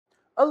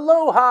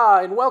Aloha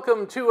and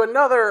welcome to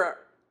another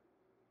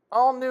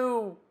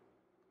all-new,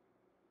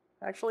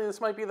 actually this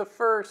might be the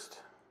first,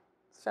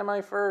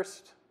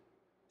 semi-first,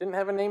 didn't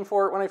have a name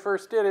for it when I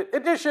first did it,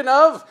 edition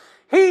of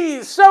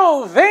He's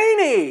So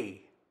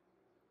Vaeni!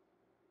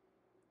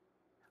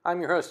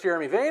 I'm your host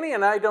Jeremy Vaeni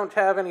and I don't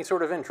have any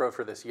sort of intro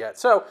for this yet.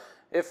 So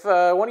if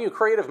one of you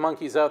creative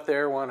monkeys out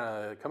there want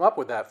to come up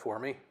with that for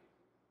me,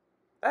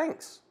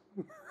 thanks.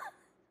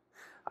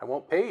 I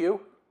won't pay you.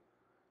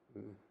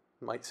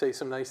 Might say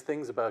some nice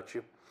things about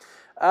you.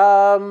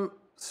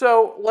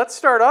 So let's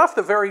start off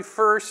the very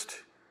first,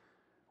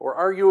 or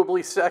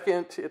arguably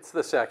second, it's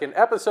the second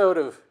episode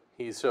of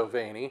He's So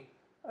Vaeni,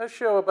 a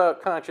show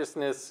about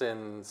consciousness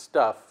and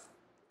stuff.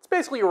 It's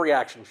basically a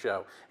reaction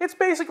show. It's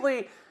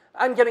basically,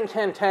 I'm getting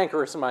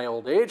cantankerous in my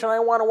old age, and I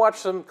want to watch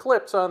some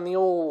clips on the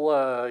old,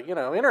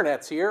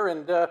 internets here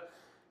and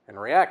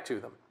react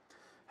to them.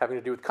 Having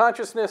to do with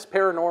consciousness,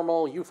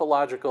 paranormal,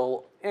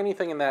 ufological,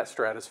 anything in that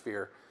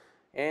stratosphere.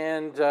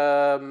 And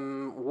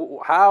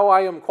how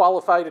I am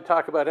qualified to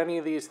talk about any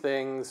of these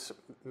things,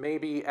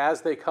 maybe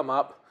as they come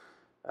up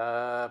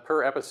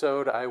per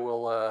episode, I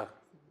will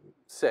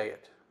say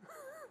it.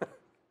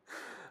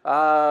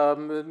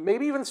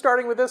 Maybe even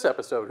starting with this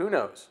episode, who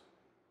knows?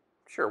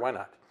 Sure, why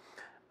not?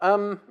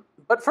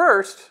 But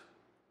first,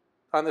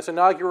 on this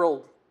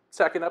inaugural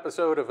second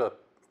episode of a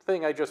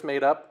thing I just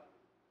made up,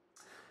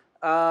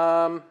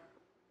 how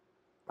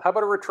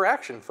about a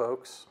retraction,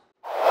 folks?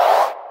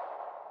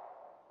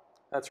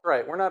 That's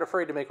right, we're not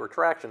afraid to make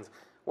retractions.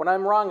 When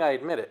I'm wrong, I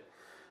admit it.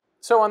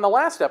 So on the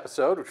last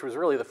episode, which was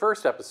really the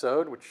first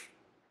episode, which,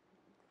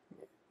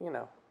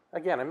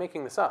 again, I'm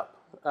making this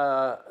up.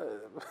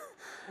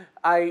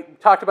 I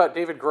talked about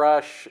David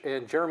Grush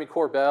and Jeremy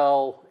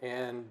Corbell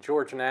and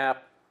George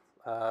Knapp.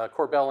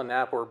 Corbell and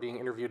Knapp were being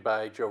interviewed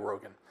by Joe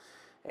Rogan.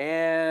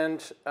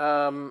 And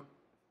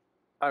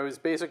I was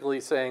basically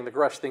saying the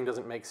Grush thing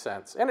doesn't make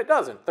sense. And it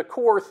doesn't. The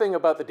core thing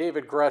about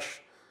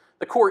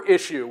the core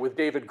issue with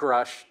David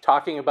Grush,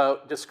 talking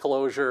about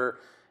disclosure,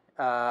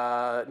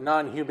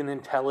 non-human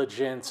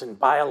intelligence, and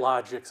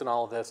biologics, and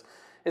all of this,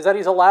 is that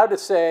he's allowed to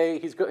say,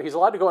 he's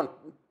allowed to go on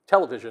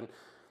television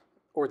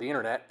or the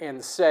internet and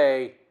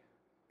say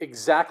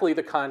exactly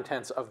the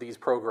contents of these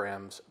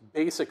programs,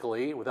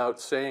 basically,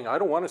 without saying, I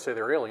don't want to say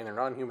they're alien, they're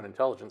non-human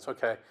intelligence,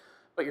 okay,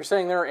 but you're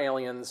saying they're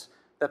aliens,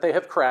 that they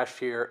have crashed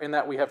here, and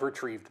that we have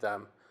retrieved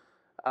them.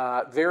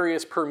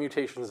 Various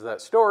permutations of that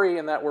story,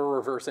 and that we're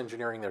reverse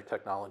engineering their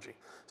technology.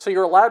 So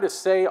you're allowed to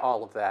say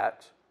all of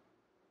that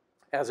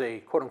as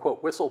a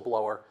quote-unquote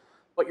whistleblower,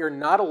 but you're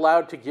not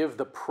allowed to give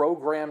the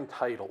program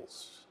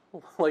titles.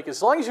 Like,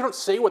 as long as you don't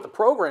say what the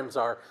programs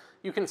are,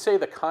 you can say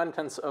the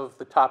contents of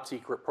the top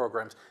secret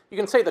programs. You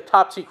can say the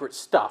top secret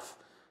stuff,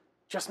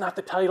 just not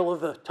the title of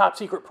the top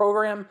secret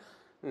program.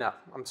 No,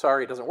 I'm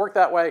sorry, it doesn't work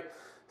that way.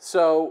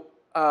 So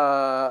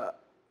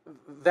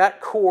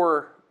that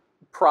core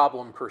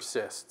problem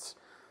persists.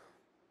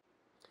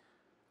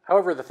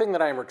 However, the thing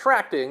that I am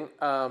retracting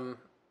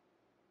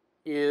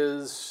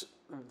is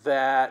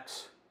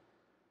that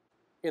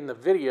in the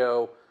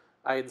video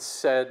I had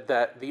said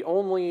that the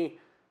only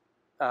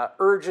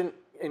urgent,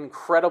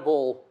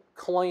 incredible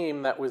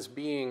claim that was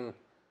being,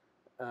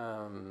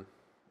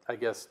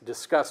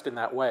 discussed in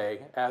that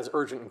way as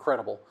urgent,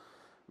 incredible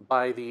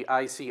by the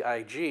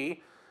ICIG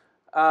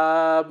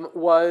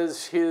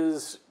was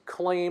his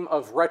claim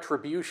of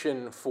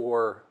retribution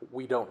for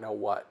we don't know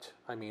what.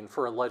 I mean,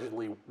 for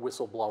allegedly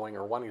whistleblowing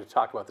or wanting to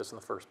talk about this in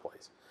the first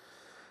place.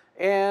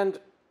 And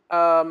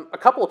a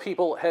couple of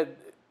people had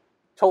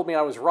told me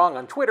I was wrong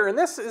on Twitter, and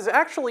this is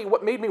actually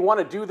what made me want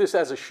to do this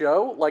as a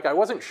show. Like, I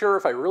wasn't sure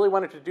if I really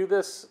wanted to do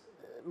this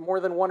more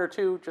than one or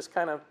two, just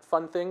kind of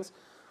fun things.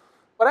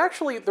 But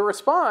actually, the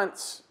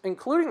response,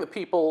 including the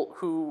people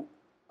who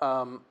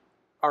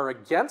are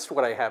against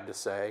what I have to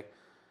say,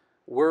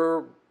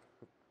 were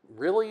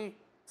really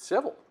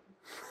civil,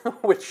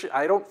 which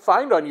I don't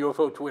find on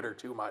UFO Twitter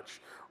too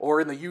much, or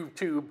in the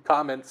YouTube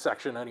comment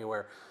section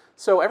anywhere.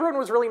 So everyone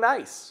was really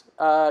nice,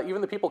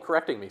 even the people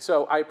correcting me.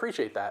 So I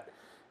appreciate that.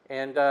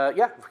 And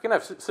if we can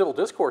have civil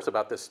discourse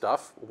about this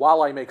stuff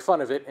while I make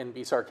fun of it and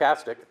be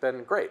sarcastic,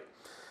 then great.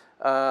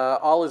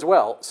 All is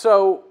well.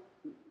 So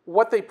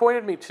what they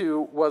pointed me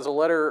to was a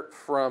letter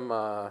from,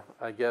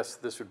 I guess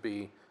this would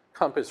be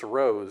Compass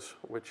Rose,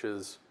 which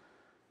is,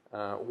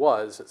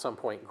 was at some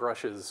point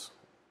Grush's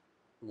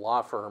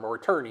law firm, or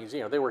attorneys,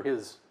 they were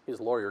his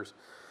lawyers.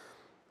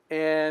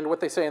 And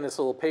what they say in this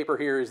little paper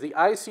here is the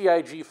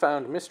ICIG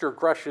found Mr.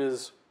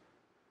 Grush's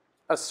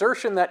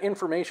assertion that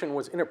information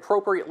was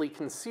inappropriately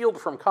concealed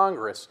from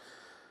Congress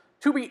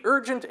to be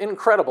urgent and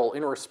credible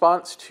in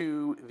response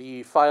to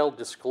the filed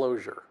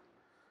disclosure.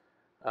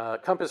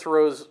 Compass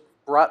Rose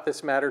brought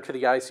this matter to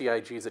the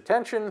ICIG's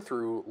attention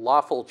through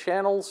lawful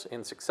channels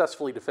and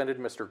successfully defended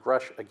Mr.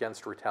 Grush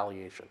against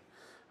retaliation.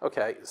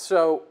 Okay,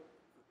 so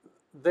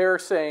they're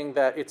saying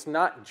that it's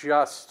not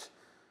just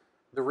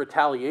the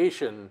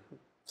retaliation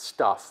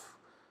stuff,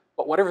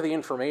 but whatever the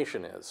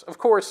information is. Of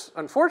course,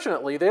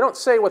 unfortunately, they don't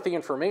say what the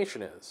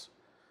information is.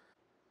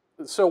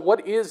 So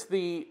what is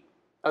the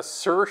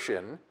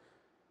assertion,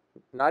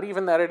 not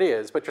even that it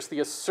is, but just the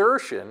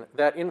assertion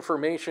that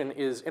information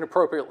is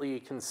inappropriately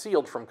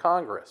concealed from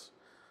Congress.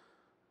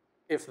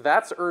 If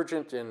that's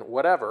urgent and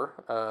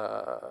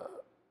whatever,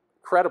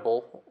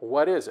 credible,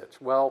 what is it?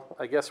 Well,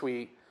 I guess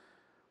we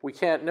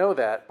can't know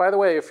that. By the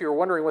way, if you're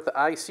wondering what the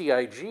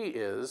ICIG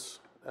is,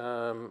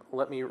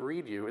 let me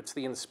read you. It's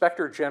the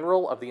Inspector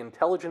General of the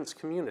Intelligence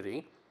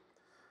Community,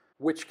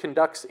 which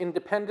conducts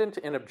independent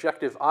and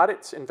objective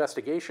audits,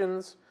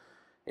 investigations,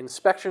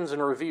 inspections,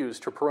 and reviews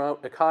to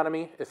promote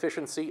economy,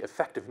 efficiency,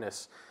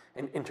 effectiveness,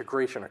 and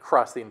integration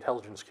across the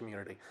intelligence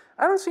community.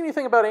 I don't see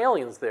anything about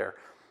aliens there.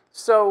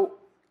 So,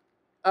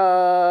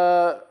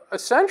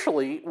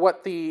 essentially,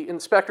 what the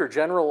Inspector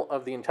General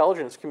of the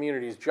intelligence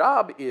community's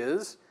job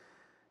is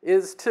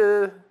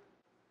to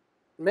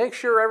make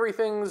sure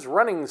everything's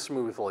running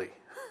smoothly,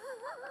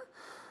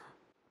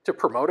 to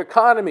promote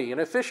economy and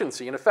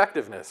efficiency and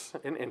effectiveness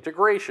and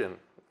integration.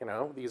 You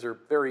know, these are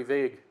very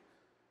vague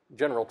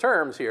general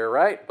terms here,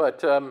 right? But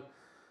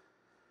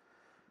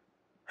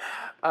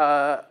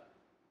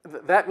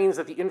that means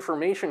that the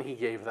information he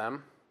gave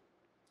them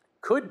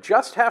could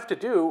just have to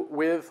do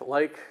with,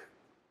 like,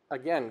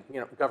 again, you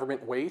know,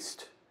 government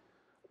waste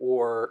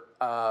or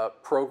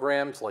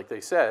programs, like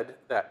they said,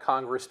 that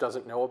Congress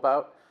doesn't know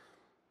about.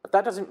 But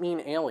that doesn't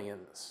mean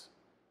aliens.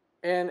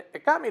 And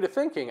it got me to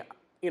thinking,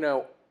 you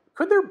know,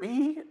 could there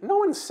be, no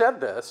one said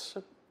this,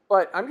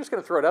 but I'm just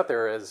going to throw it out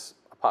there as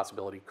a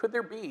possibility. Could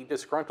there be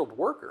disgruntled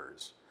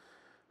workers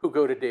who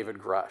go to David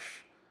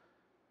Grush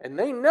and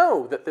they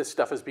know that this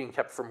stuff is being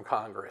kept from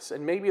Congress,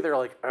 and maybe they're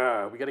like,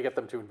 we got to get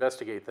them to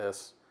investigate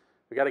this.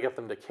 We got to get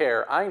them to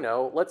care. I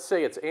know, let's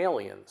say it's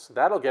aliens.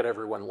 That'll get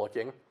everyone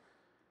looking.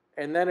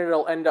 And then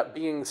it'll end up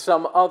being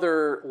some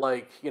other,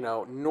 like, you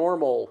know,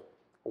 normal,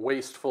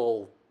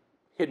 wasteful,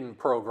 hidden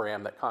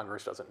program that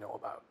Congress doesn't know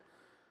about.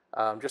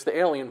 Just the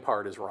alien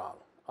part is wrong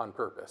on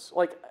purpose.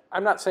 Like,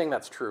 I'm not saying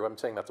that's true. I'm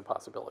saying that's a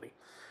possibility.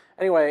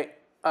 Anyway,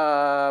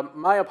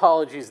 my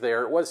apologies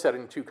there. It was said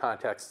in two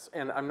contexts,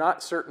 and I'm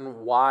not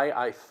certain why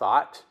I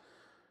thought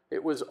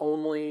it was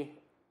only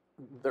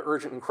the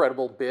urgent and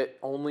credible bit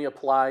only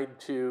applied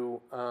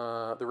to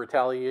the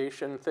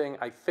retaliation thing.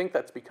 I think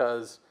that's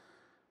because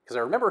I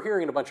remember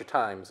hearing it a bunch of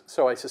times,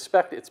 so I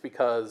suspect it's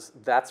because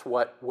that's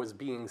what was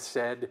being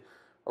said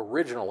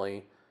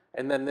originally,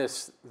 and then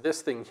this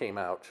thing came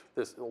out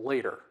this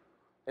later,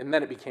 and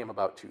then it became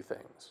about two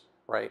things,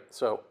 right?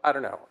 So I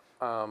don't know.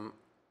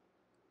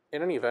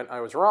 In any event,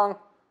 I was wrong.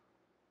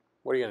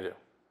 What are you going to do?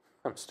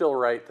 I'm still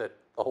right that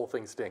the whole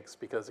thing stinks,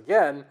 because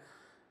again,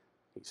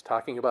 he's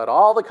talking about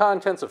all the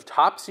contents of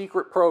top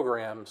secret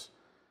programs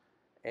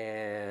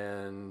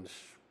and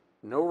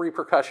no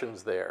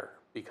repercussions there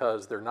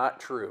because they're not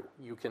true.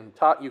 You can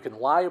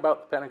lie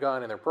about the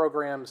Pentagon and their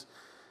programs.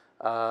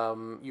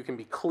 You can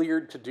be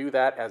cleared to do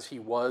that, as he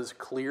was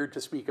cleared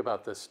to speak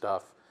about this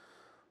stuff.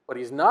 But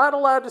he's not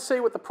allowed to say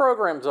what the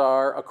programs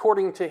are,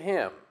 according to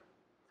him.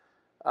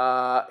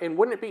 And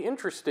wouldn't it be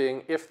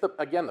interesting if,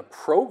 again, the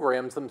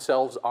programs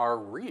themselves are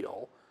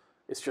real?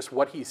 It's just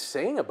what he's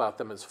saying about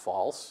them is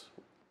false,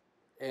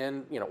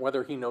 and, you know,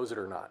 whether he knows it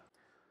or not.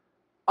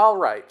 All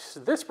right,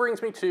 this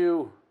brings me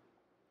to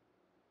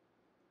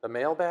the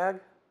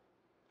mailbag.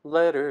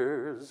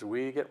 Letters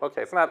we get.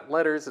 Okay, it's not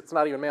letters, it's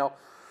not even mail.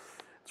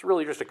 It's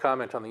really just a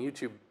comment on the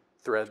YouTube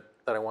thread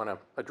that I want to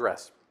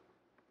address.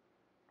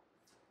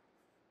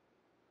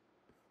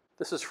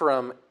 This is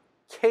from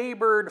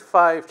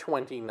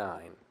Kbird529.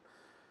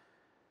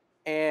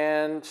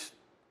 And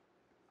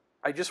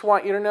I just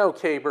want you to know,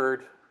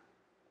 Kbird,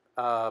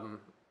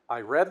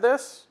 I read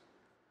this.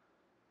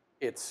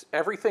 It's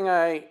everything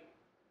I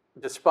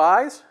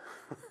despise.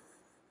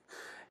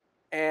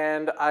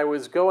 And I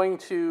was going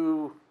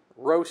to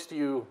roast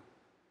you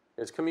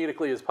as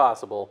comedically as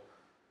possible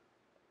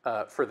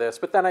for this.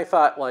 But then I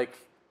thought, like,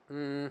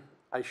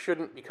 I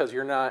shouldn't, because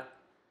you're not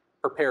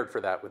prepared for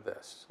that with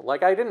this.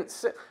 Like, I didn't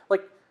say,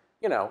 like,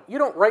 you know, you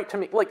don't write to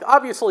me, like,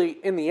 obviously,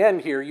 in the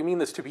end here, you mean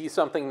this to be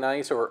something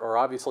nice, or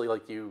obviously,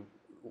 like, you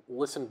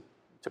listen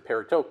to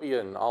Paratopia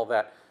and all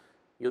that.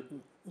 You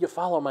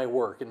follow my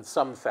work in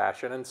some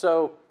fashion, and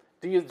so,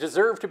 do you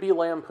deserve to be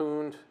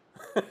lampooned?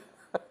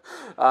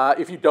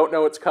 If you don't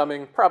know it's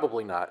coming,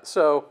 probably not.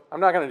 So, I'm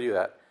not going to do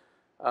that.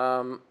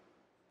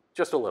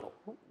 Just a little.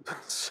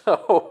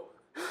 So,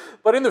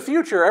 but in the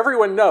future,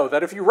 everyone know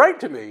that if you write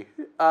to me,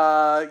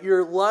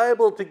 you're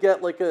liable to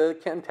get like a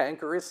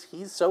cantankerous,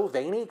 he's so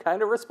veiny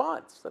kind of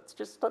response. That's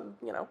just,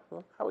 you know,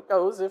 how it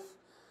goes if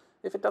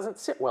it doesn't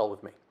sit well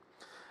with me.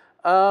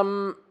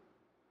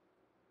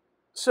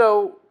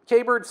 So,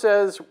 K-Bird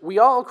says, we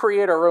all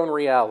create our own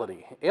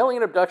reality.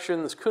 Alien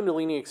abductions,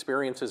 Kundalini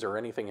experiences, or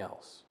anything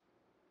else.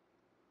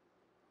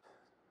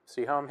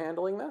 See how I'm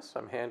handling this?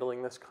 I'm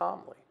handling this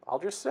calmly. I'll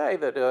just say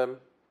that,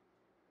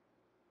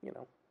 you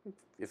know,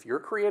 if you're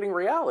creating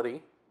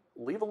reality,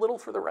 leave a little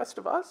for the rest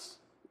of us,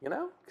 you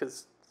know,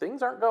 because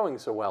things aren't going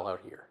so well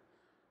out here.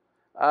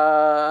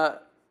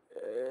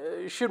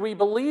 Should we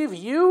believe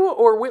you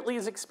or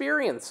Whitley's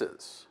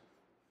experiences?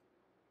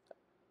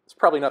 It's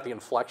probably not the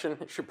inflection.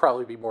 It should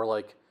probably be more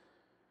like,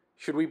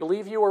 Should we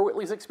believe you or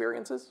Whitley's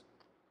experiences?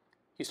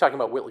 He's talking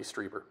about Whitley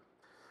Strieber.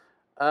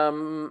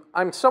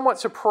 I'm somewhat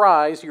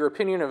surprised your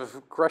opinion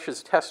of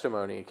Grush's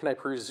testimony. Can I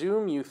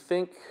presume you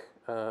think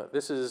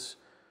this is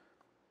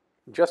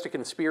just a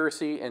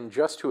conspiracy and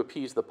just to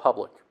appease the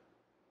public?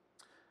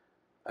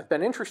 I've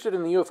been interested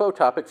in the UFO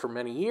topic for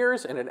many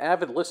years and an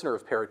avid listener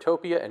of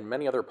Paratopia and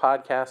many other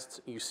podcasts.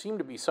 You seem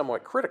to be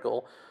somewhat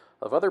critical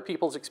of other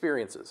people's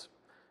experiences.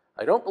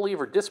 I don't believe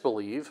or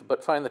disbelieve,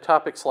 but find the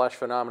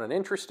topic/phenomenon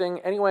interesting.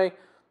 Anyway,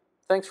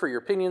 thanks for your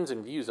opinions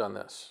and views on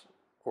this,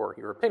 or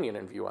your opinion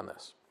and view on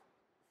this.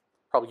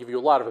 Probably give you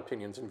a lot of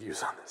opinions and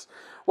views on this.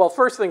 Well,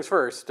 first things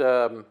first.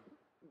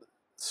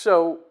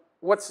 So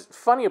what's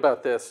funny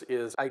about this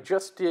is I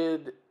just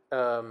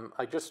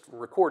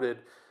recorded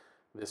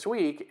this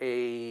week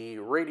a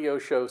radio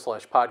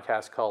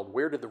show/podcast called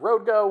Where Did the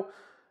Road Go?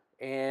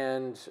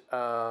 And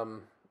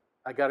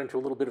I got into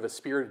a little bit of a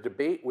spirited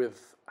debate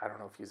with, I don't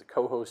know if he's a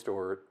co-host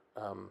or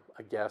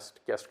a guest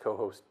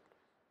co-host.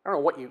 I don't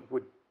know what you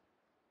would,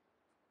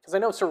 because I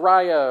know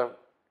Soraya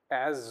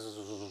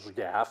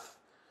Asgaff,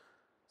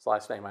 his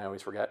last name I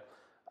always forget,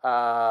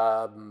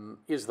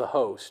 is the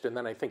host. And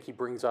then I think he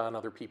brings on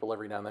other people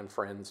every now and then,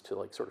 friends, to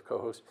like sort of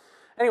co-host.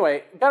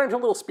 Anyway, got into a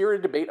little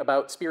spirited debate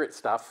about spirit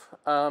stuff.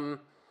 And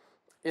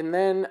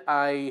then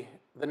I,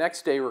 the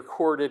next day,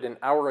 recorded an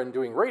Hour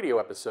Undoing Radio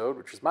episode,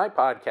 which is my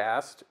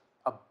podcast,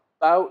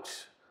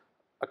 about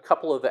a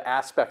couple of the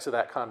aspects of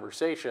that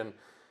conversation.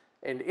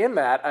 And in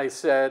that, I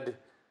said,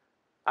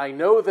 I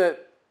know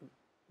that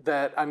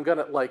I'm going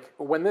to, like,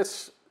 when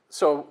this,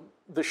 so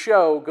the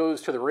show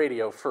goes to the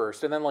radio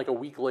first, and then like a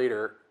week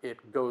later,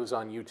 it goes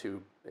on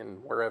YouTube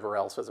and wherever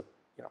else as a,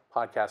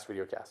 podcast,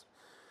 videocast.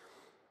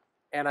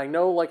 And I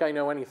know, like I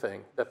know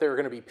anything, that there are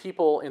going to be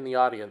people in the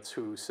audience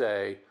who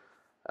say,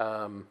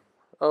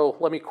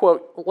 let me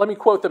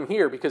quote them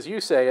here because you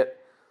say it.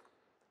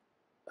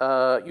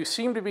 You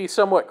seem to be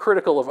somewhat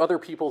critical of other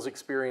people's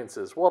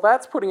experiences. Well,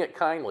 that's putting it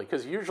kindly,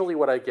 because usually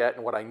what I get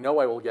and what I know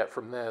I will get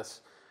from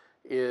this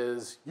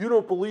is, you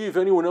don't believe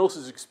anyone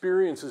else's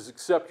experiences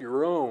except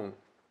your own.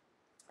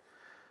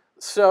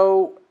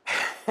 So,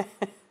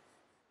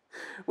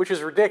 which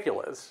is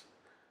ridiculous.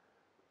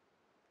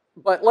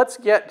 But let's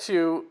get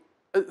to,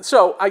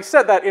 so I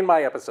said that in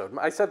my episode.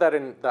 I said that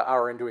in the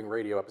Hour Undoing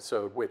Radio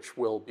episode, which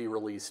will be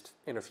released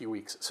in a few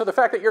weeks. So the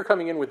fact that you're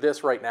coming in with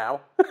this right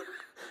now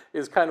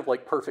is kind of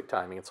like perfect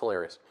timing. It's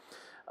hilarious.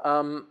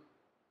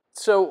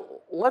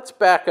 So let's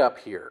back up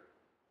here.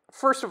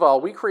 First of all,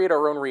 we create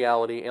our own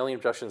reality, alien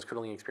abductions,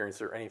 Kundalini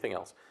experiences, or anything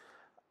else.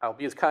 I'll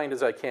be as kind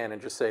as I can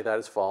and just say that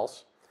is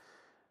false.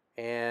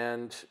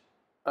 And,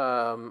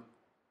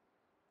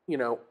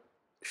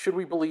 should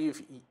we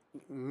believe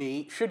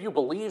me? Should you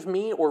believe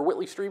me or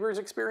Whitley Strieber's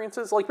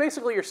experiences? Like,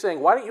 basically you're saying,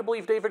 why don't you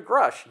believe David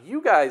Grush?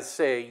 You guys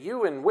say,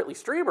 you and Whitley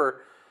Strieber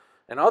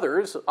and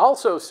others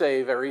also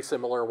say very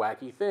similar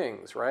wacky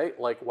things, right?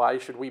 Like, why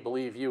should we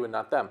believe you and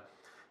not them?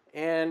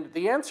 And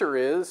the answer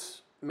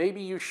is,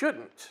 maybe you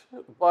shouldn't.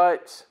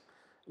 But,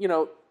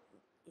 you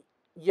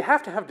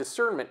have to have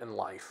discernment in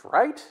life,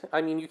 right?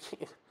 I mean, you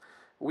can't...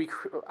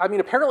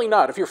 apparently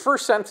not. If your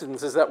first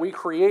sentence is that we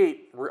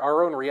create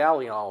our own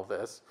reality in all of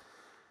this,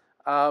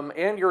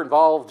 and you're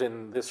involved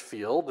in this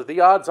field, the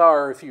odds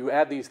are, if you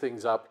add these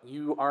things up,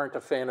 you aren't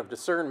a fan of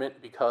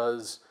discernment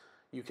because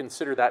you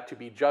consider that to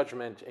be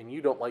judgment, and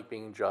you don't like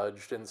being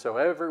judged, and so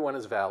everyone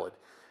is valid.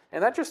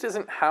 And that just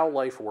isn't how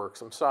life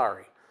works. I'm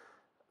sorry.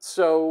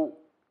 So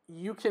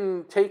you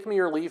can take me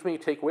or leave me,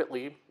 take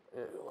Whitley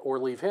or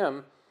leave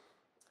him,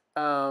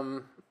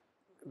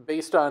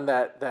 based on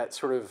that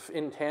sort of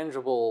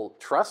intangible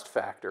trust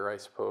factor, I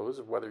suppose,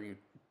 of whether you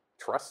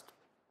trust,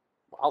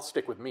 I'll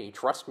stick with me,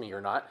 trust me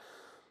or not.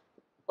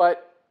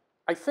 But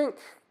I think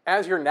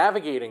as you're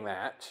navigating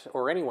that,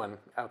 or anyone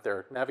out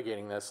there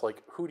navigating this,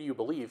 like, who do you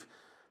believe?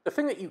 The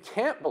thing that you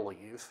can't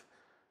believe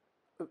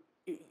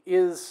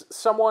is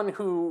someone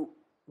who,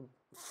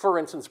 for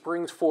instance,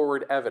 brings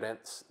forward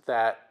evidence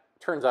that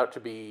turns out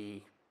to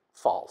be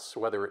false,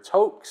 whether it's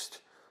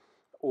hoaxed,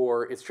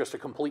 or it's just a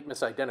complete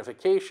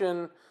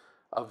misidentification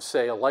of,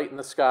 say, a light in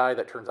the sky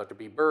that turns out to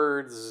be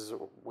birds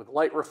with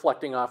light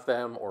reflecting off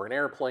them, or an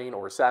airplane,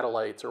 or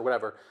satellites, or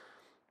whatever.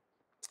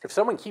 If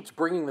someone keeps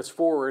bringing this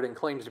forward and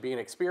claims to be an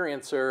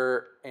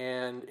experiencer,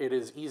 and it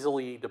is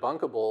easily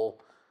debunkable,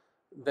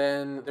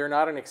 then they're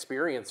not an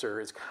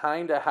experiencer, is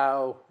kind of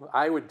how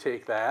I would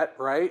take that,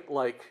 right?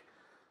 Like,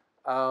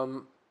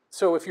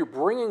 so if you're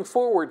bringing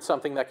forward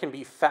something that can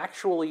be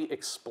factually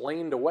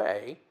explained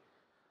away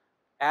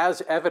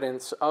as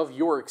evidence of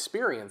your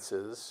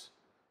experiences,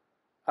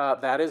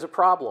 that is a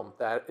problem.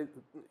 That,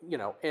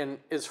 and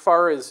as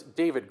far as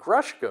David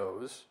Grush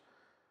goes,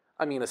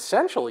 I mean,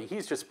 essentially,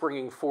 he's just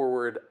bringing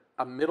forward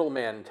a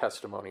middleman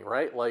testimony,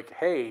 right? Like,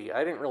 hey,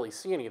 I didn't really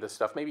see any of this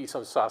stuff. Maybe he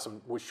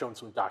was shown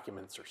some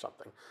documents or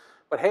something.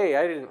 But hey,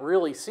 I didn't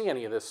really see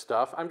any of this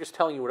stuff. I'm just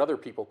telling you what other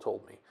people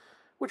told me,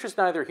 which is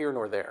neither here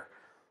nor there.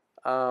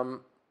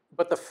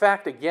 But the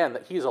fact, again,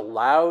 that he's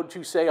allowed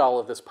to say all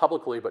of this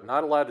publicly, but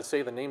not allowed to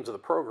say the names of the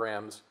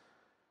programs,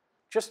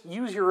 just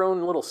use your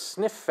own little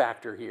sniff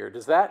factor here.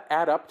 Does that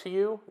add up to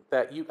you?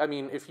 That you, I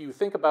mean, if you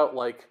think about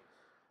like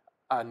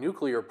a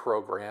nuclear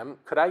program,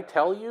 could I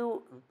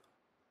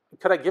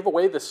give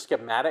away the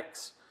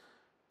schematics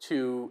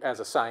as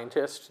a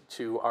scientist,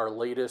 to our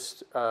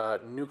latest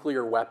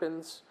nuclear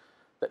weapons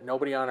that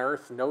nobody on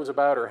Earth knows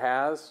about or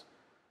has,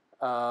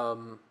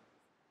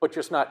 but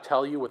just not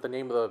tell you what the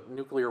name of the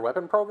nuclear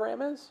weapon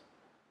program is?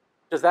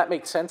 Does that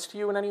make sense to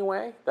you in any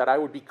way? That I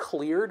would be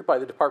cleared by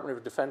the Department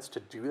of Defense to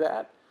do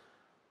that?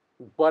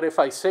 But if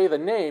I say the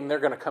name, they're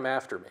going to come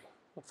after me.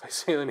 If I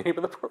say the name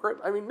of the program,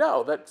 I mean,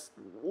 no, that's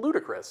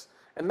ludicrous.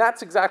 And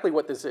that's exactly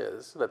what this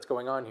is that's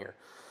going on here.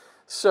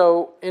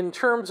 So in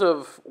terms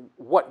of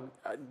what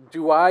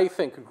do I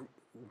think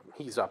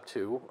he's up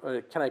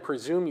to, can I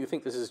presume you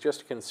think this is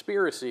just a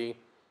conspiracy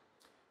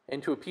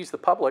and to appease the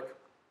public?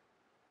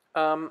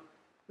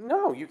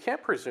 No, you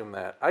can't presume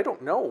that. I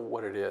don't know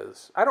what it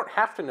is. I don't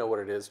have to know what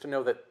it is to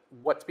know that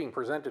what's being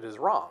presented is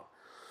wrong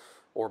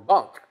or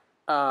bunk.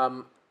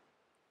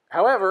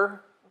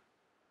 However,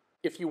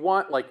 if you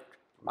want, like,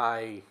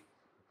 my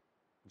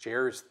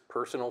Jer's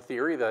personal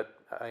theory that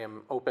I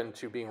am open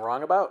to being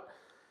wrong about,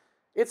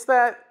 it's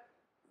that,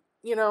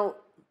 you know,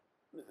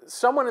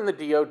 someone in the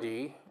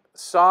DOD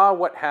saw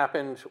what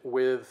happened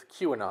with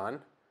QAnon,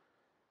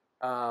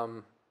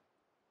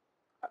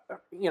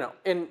 you know,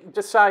 and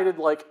decided,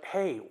 like,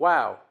 hey,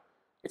 wow,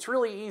 it's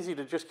really easy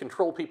to just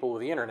control people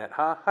with the internet,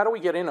 huh? How do we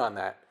get in on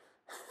that?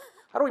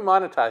 How do we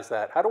monetize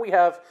that? How do we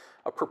have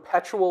a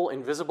perpetual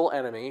invisible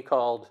enemy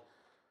called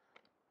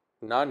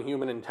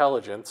non-human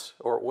intelligence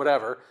or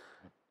whatever,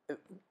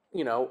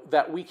 you know,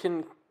 that we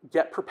can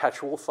get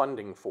perpetual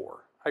funding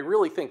for? I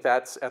really think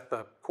that's at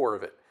the core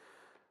of it.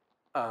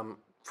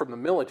 From the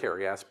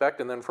military aspect,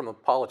 and then from the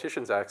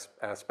politicians'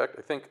 aspect,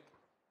 I think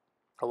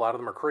a lot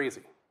of them are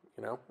crazy,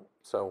 you know?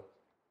 So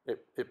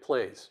it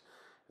plays.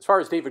 As far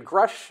as David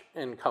Grush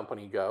and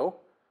company go,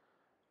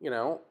 you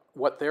know,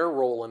 what their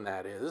role in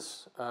that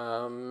is,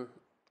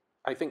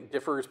 I think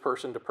differs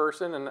person to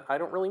person, and I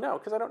don't really know,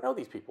 because I don't know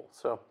these people.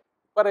 So,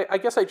 but I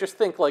guess I just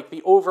think, like,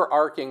 the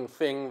overarching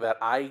thing that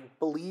I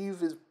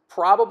believe is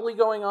probably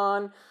going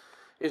on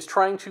is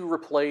trying to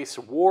replace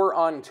war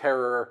on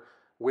terror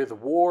with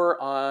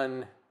war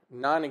on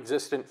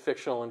non-existent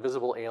fictional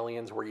invisible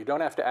aliens, where you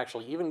don't have to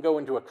actually even go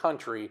into a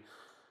country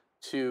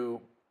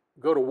to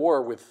go to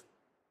war with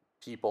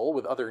people,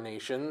 with other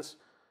nations.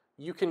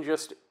 You can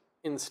just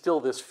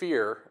instill this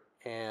fear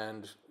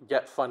and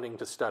get funding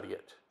to study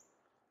it.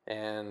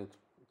 And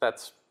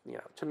that's, you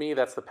know, to me,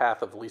 that's the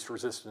path of least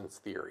resistance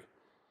theory.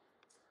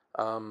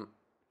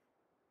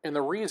 And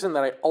the reason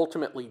that I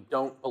ultimately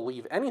don't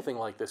believe anything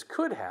like this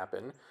could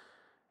happen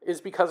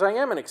is because I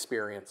am an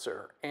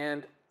experiencer,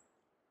 and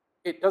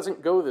it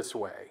doesn't go this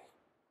way.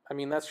 I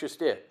mean, that's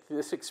just it.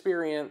 This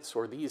experience,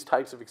 or these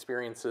types of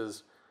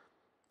experiences,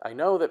 I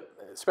know that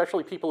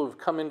especially people who've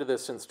come into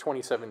this since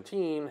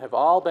 2017 have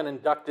all been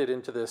inducted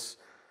into this,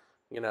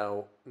 you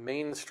know,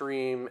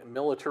 mainstream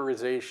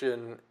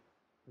militarization,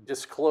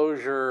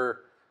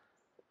 disclosure,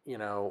 you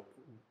know,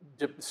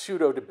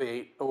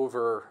 pseudo-debate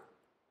over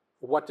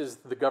what does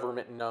the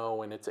government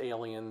know, and it's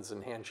aliens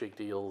and handshake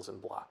deals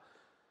and blah.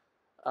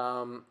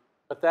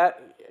 But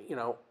that, you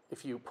know,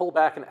 if you pull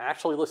back and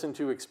actually listen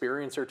to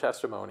experiencer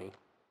testimony,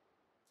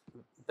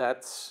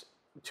 that's,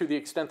 to the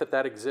extent that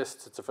that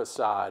exists, it's a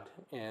facade,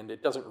 and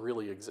it doesn't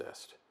really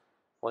exist.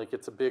 Like,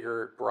 it's a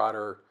bigger,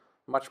 broader,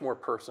 much more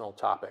personal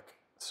topic.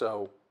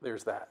 So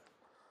there's that.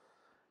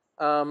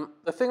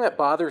 The thing that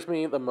bothers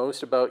me the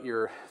most about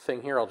your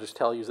thing here, I'll just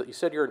tell you, is that you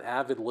said you're an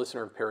avid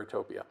listener of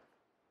Paratopia.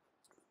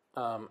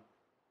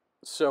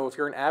 So if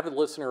you're an avid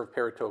listener of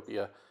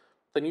Paratopia,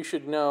 then you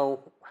should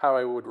know how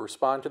I would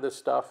respond to this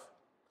stuff.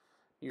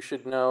 You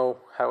should know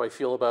how I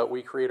feel about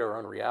we create our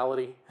own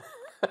reality,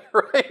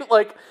 right?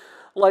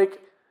 Like,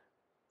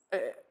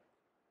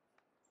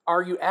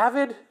 are you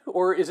avid,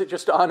 or is it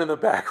just on in the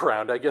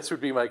background, I guess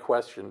would be my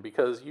question,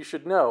 because you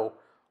should know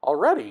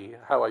already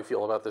how I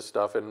feel about this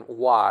stuff and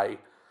why.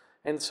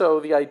 And so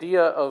the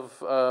idea of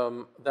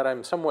that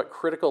I'm somewhat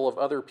critical of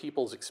other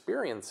people's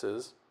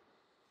experiences,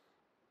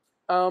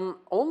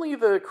 only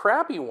the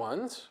crappy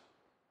ones,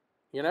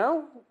 you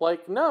know?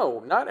 Like,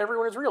 no, not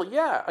everyone is real.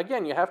 Yeah,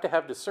 again, you have to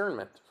have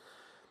discernment.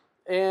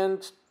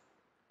 And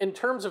in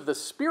terms of the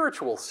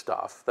spiritual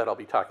stuff that I'll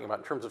be talking about,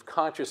 in terms of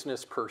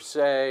consciousness per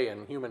se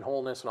and human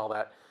wholeness and all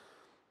that,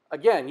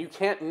 again, you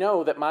can't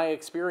know that my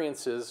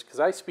experiences, because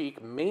I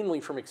speak mainly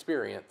from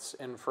experience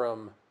and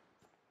from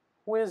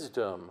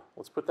wisdom,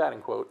 let's put that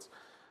in quotes,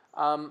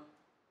 and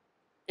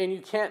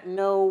you can't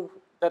know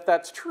that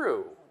that's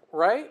true,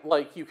 right?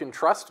 Like, you can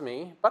trust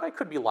me, but I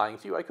could be lying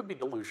to you, I could be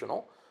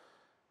delusional.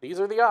 These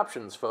are the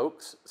options,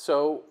 folks.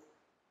 So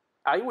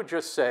I would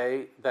just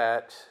say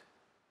that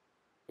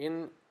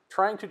in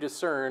trying to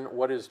discern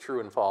what is true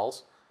and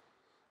false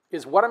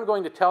is what I'm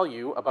going to tell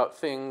you about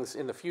things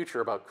in the future,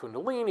 about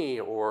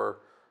Kundalini, or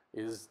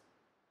is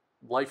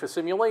life a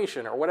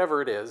simulation, or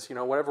whatever it is, you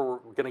know, whatever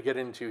we're going to get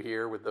into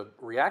here with the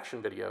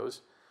reaction videos,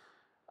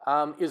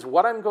 is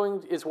what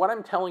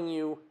I'm telling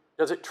you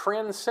Does it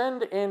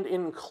transcend and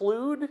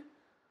include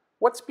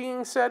what's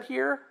being said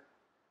here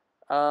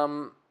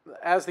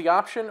as the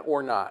option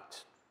or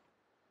not?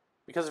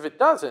 Because if it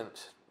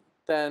doesn't,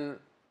 then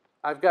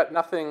I've got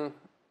nothing,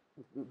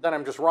 then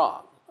I'm just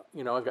wrong.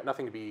 You know, I've got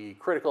nothing to be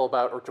critical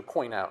about or to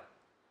point out.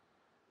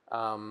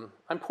 I'm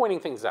pointing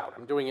things out.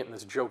 I'm doing it in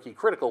this jokey,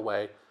 critical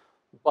way,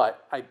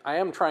 but I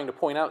am trying to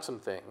point out some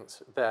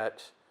things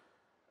that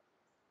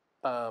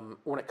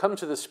when it comes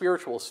to the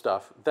spiritual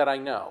stuff that I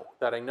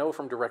know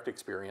from direct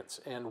experience,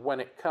 and when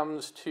it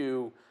comes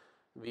to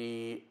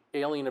the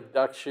alien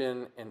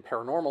abduction and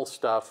paranormal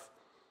stuff,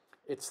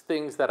 it's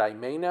things that I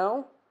may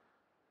know,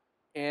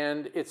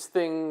 and it's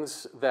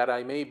things that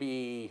I may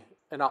be,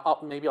 and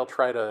maybe I'll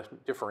try to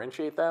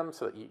differentiate them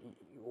so that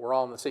we're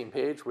all on the same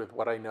page with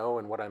what I know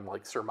and what I'm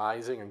like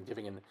surmising and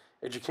giving an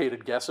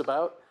educated guess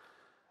about.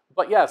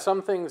 But yeah,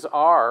 some things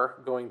are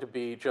going to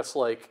be just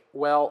like,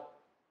 well,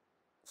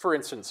 for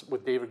instance,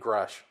 with David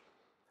Grush,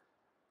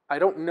 I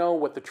don't know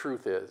what the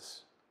truth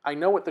is. I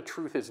know what the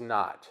truth is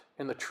not,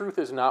 and the truth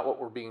is not what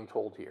we're being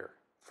told here.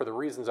 For the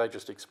reasons I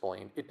just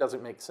explained, it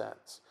doesn't make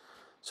sense.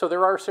 So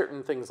there are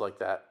certain things like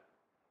that.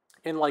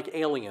 And like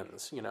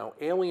aliens, you know,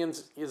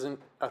 aliens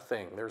isn't a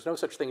thing. There's no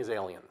such thing as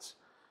aliens.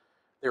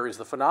 There is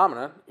the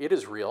phenomena, it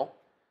is real.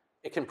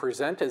 It can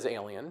present as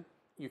alien.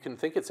 You can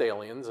think it's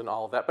aliens and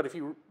all of that, but if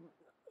you,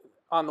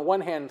 on the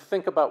one hand,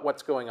 think about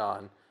what's going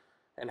on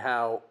and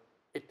how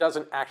it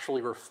doesn't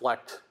actually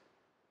reflect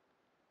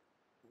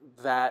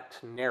that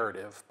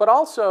narrative. But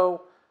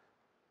also,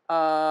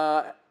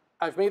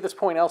 I've made this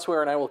point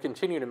elsewhere and I will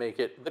continue to make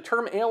it, the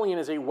term alien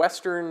is a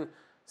Western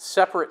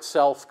separate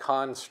self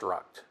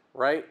construct,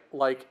 right?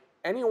 Like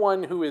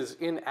anyone who is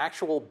in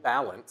actual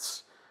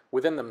balance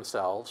within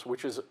themselves,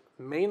 which is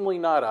mainly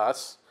not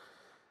us,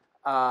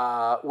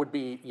 would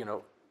be, you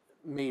know,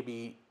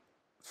 maybe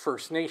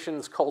First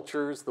Nations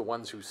cultures, the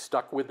ones who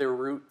stuck with their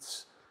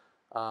roots,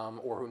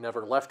 or who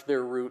never left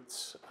their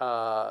roots.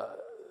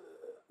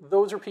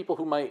 Those are people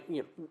who might,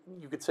 you know,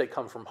 you could say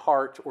come from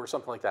heart or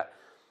something like that,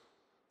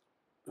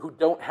 who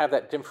don't have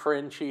that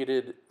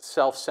differentiated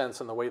self-sense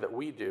in the way that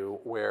we do,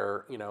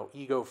 where, you know,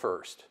 ego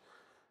first.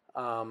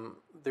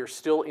 They're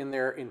still in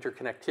their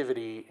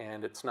interconnectivity,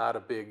 and it's not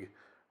a big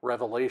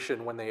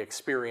revelation when they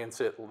experience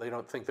it. They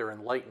don't think they're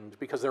enlightened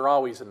because they're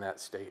always in that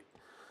state.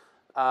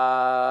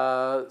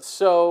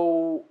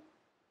 So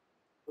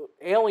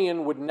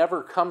alien would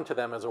never come to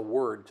them as a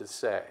word to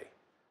say,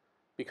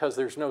 because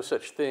there's no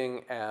such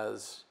thing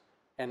as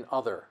an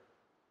other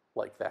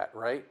like that,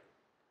 right?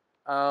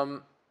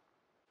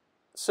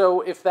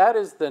 So if that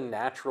is the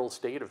natural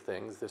state of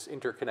things, this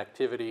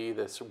interconnectivity,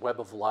 this web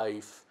of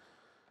life,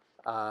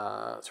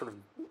 sort of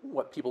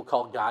what people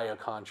call Gaia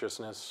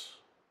consciousness,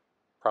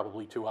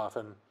 probably too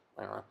often,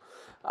 I don't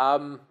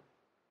know.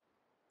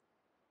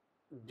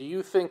 Do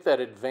you think that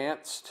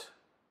advanced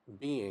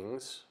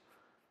beings,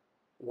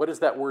 what does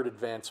that word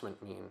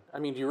advancement mean? I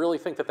mean, do you really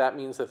think that that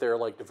means that they're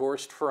like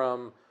divorced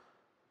from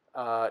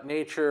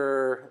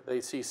nature, they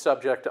see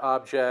subject to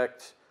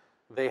object,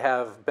 they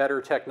have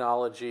better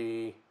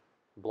technology,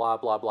 blah,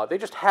 blah, blah. They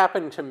just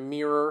happen to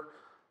mirror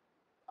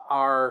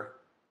our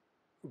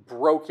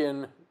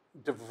broken,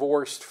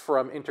 divorced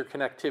from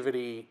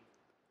interconnectivity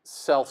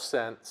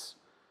self-sense.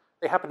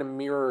 They happen to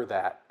mirror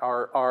that,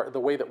 the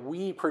way that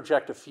we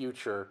project a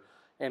future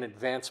and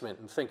advancement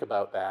and think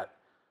about that.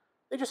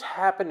 They just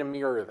happen to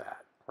mirror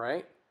that,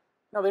 right?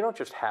 No, they don't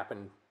just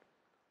happen.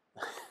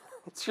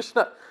 It's just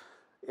not,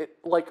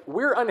 like,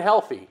 we're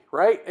unhealthy,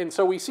 right? And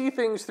so we see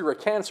things through a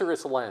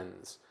cancerous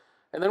lens.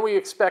 And then we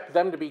expect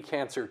them to be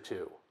cancer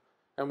too.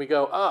 And we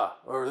go,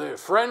 are they a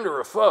friend or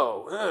a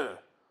foe?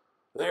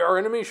 They are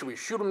enemies. Should we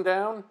shoot them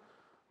down?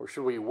 Or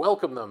should we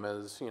welcome them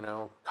as, you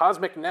know,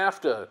 cosmic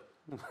NAFTA?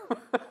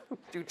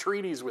 Do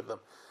treaties with them.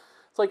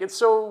 It's like, it's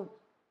so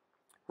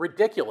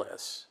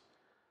ridiculous.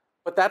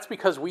 But that's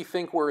because we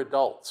think we're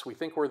adults. We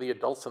think we're the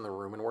adults in the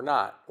room, and we're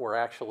not. We're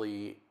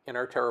actually in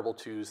our terrible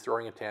twos,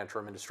 throwing a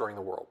tantrum and destroying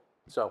the world.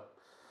 So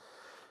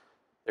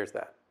there's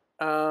that.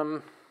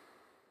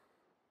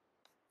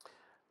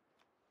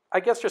 I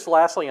guess just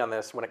lastly on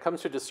this, when it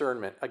comes to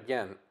discernment,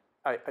 again,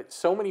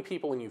 so many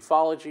people in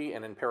ufology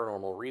and in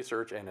paranormal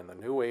research and in the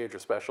New Age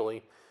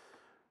especially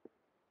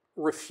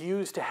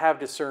refuse to have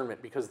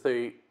discernment because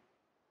they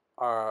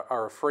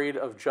are afraid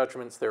of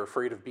judgments, they're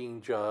afraid of being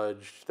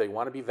judged, they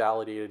want to be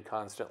validated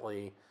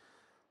constantly.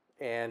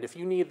 And if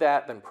you need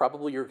that, then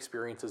probably your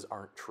experiences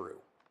aren't true.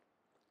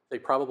 They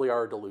probably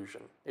are a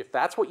delusion. If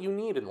that's what you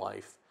need in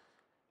life,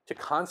 to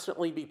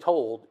constantly be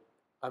told,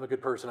 I'm a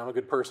good person,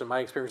 my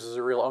experiences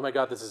are real, oh my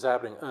God, this is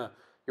happening,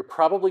 you're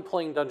probably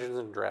playing Dungeons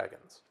and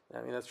Dragons.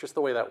 I mean, that's just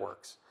the way that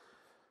works.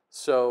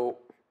 So,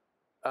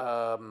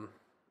 I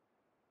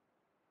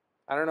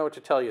don't know what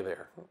to tell you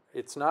there.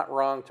 It's not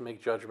wrong to make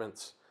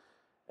judgments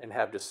and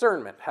have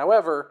discernment.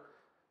 However,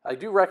 I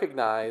do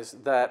recognize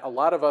that a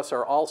lot of us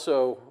are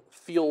also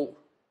feel,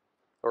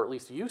 or at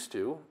least used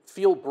to,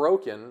 feel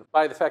broken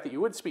by the fact that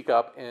you would speak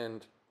up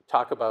and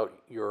talk about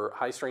your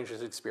high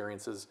strangeness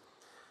experiences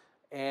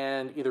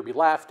and either be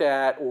laughed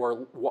at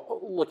or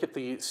look at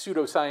the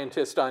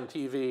pseudoscientist on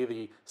TV,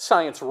 the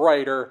science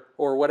writer,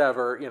 or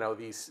whatever, you know,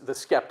 the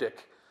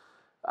skeptic,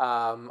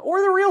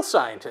 or the real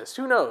scientist.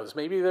 Who knows?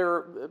 Maybe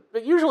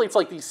but usually it's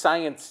like these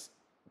science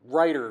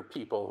writer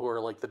people who are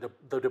like the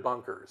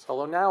debunkers.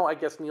 Although now I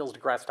guess Neil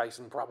deGrasse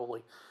Tyson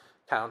probably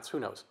counts. Who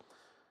knows?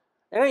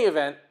 In any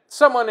event,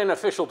 someone in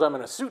officialdom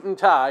in a suit and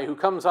tie who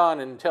comes on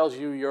and tells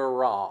you you're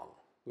wrong,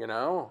 you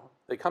know?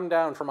 They come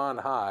down from on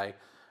high,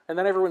 and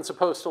then everyone's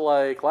supposed to,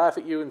 like, laugh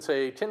at you and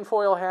say,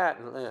 tinfoil hat,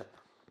 and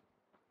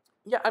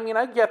Yeah, I mean,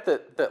 I get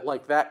that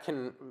like, that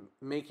can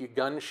make you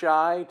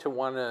gun-shy to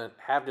want to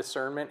have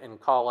discernment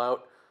and call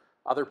out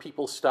other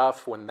people's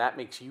stuff when that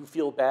makes you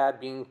feel bad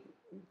being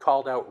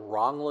called out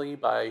wrongly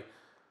by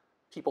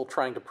people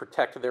trying to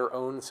protect their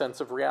own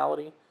sense of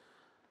reality.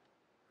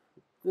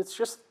 It's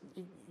just,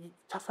 you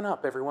toughen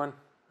up, everyone.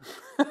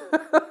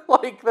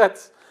 Like,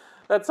 that's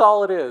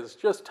all it is.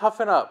 Just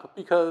toughen up,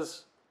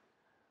 because,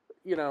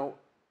 you know,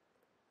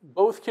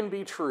 both can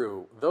be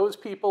true. Those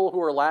people who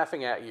are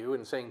laughing at you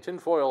and saying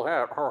tinfoil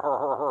hat,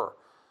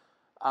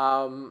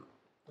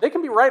 they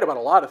can be right about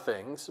a lot of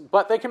things,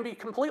 but they can be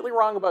completely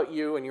wrong about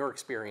you and your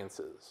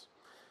experiences,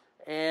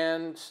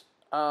 and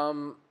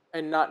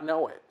not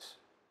know it,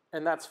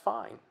 and that's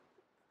fine.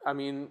 I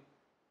mean,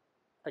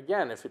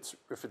 again, if it's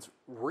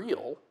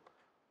real,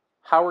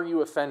 how are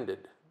you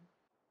offended?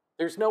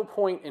 There's no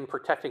point in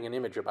protecting an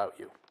image about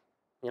you,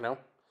 you know?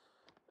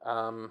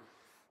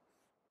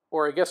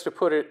 Or I guess to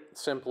put it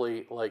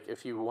simply, like,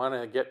 if you want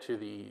to get to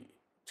the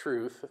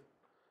truth,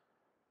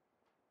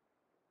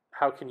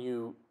 how can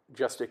you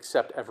just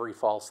accept every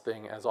false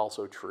thing as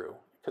also true?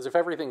 Because if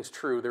everything's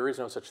true, there is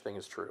no such thing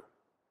as true,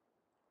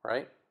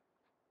 right?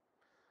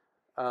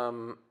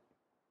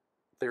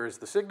 There is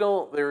the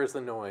signal, there is the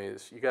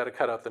noise. You got to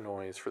cut out the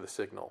noise for the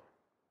signal.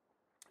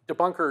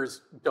 Debunkers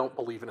don't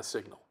believe in a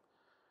signal.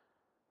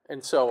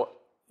 And so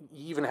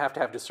you even have to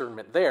have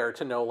discernment there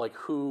to know, like,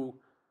 who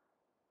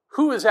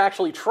is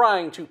actually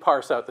trying to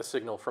parse out the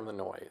signal from the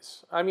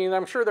noise. I mean,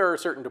 I'm sure there are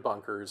certain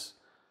debunkers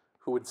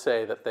who would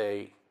say that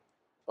they,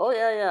 oh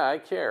yeah, I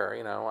care,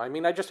 you know. I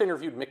mean, I just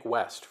interviewed Mick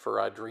West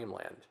for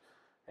Dreamland,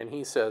 and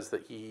he says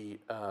that he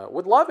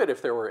would love it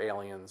if there were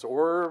aliens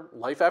or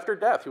life after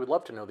death. He would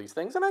love to know these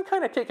things, and I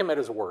kind of take him at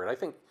his word. I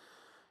think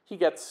he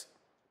gets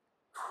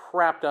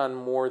crapped on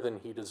more than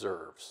he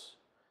deserves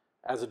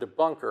as a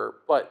debunker,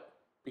 but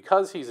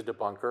because he's a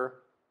debunker,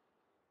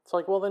 it's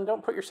like, well, then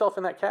don't put yourself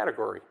in that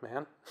category,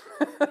 man.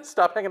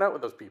 Stop hanging out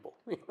with those people.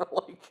 You know,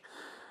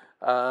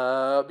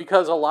 like,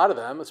 because a lot of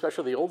them,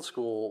 especially the old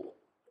school,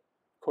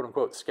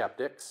 quote-unquote,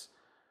 skeptics,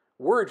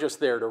 were just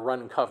there to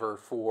run cover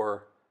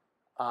for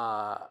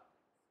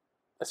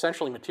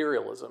essentially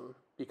materialism,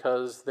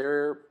 because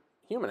they're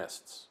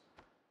humanists,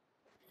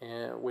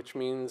 which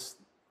means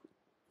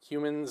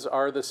humans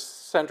are the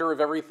center of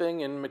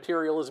everything, and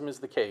materialism is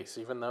the case,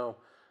 even though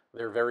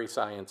their very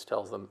science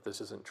tells them that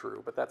this isn't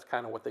true. But that's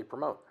kind of what they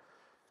promote.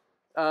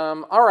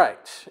 All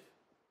right,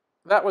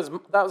 that was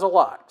a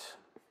lot.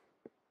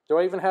 Do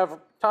I even have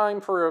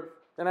time for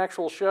an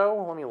actual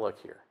show? Let me look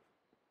here.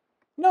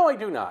 No, I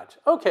do not.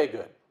 Okay,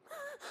 good.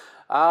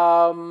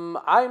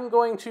 I'm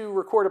going to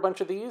record a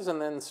bunch of these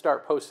and then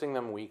start posting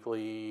them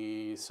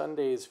weekly.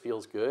 Sundays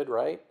feels good,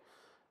 right?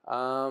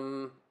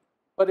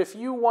 But if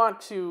you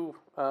want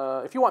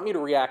me to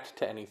react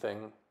to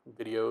anything,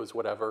 videos,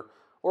 whatever,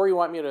 or you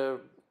want me to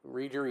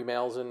read your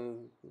emails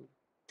and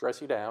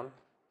dress you down,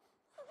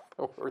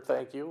 or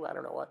thank you, I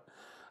don't know what.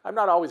 I'm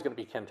not always going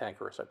to be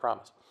cantankerous, I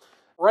promise.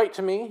 Write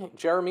to me,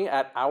 Jeremy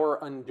at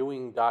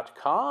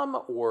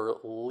ourundoing.com, or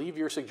leave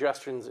your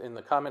suggestions in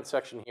the comment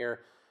section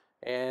here,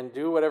 and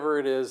do whatever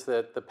it is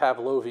that the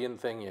Pavlovian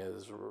thing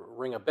is.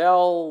 Ring a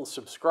bell,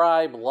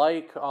 subscribe,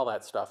 like, all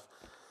that stuff.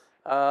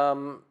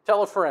 Tell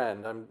a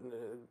friend.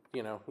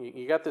 You know,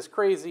 you got this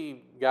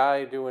crazy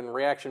guy doing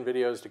reaction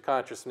videos to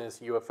consciousness,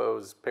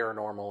 UFOs,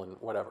 paranormal, and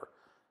whatever.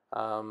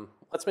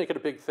 Let's make it a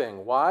big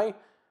thing. Why?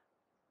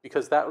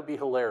 Because that would be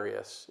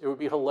hilarious. It would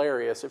be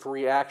hilarious if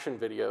reaction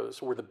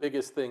videos were the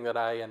biggest thing that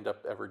I end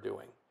up ever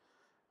doing,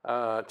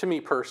 to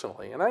me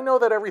personally. And I know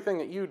that everything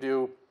that you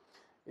do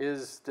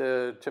is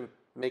to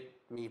make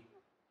me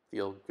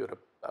feel good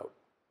about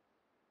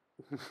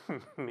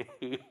me.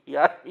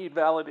 I need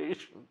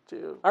validation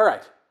too. All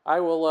right, I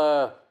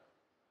will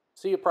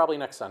see you probably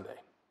next Sunday.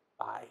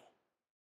 Bye.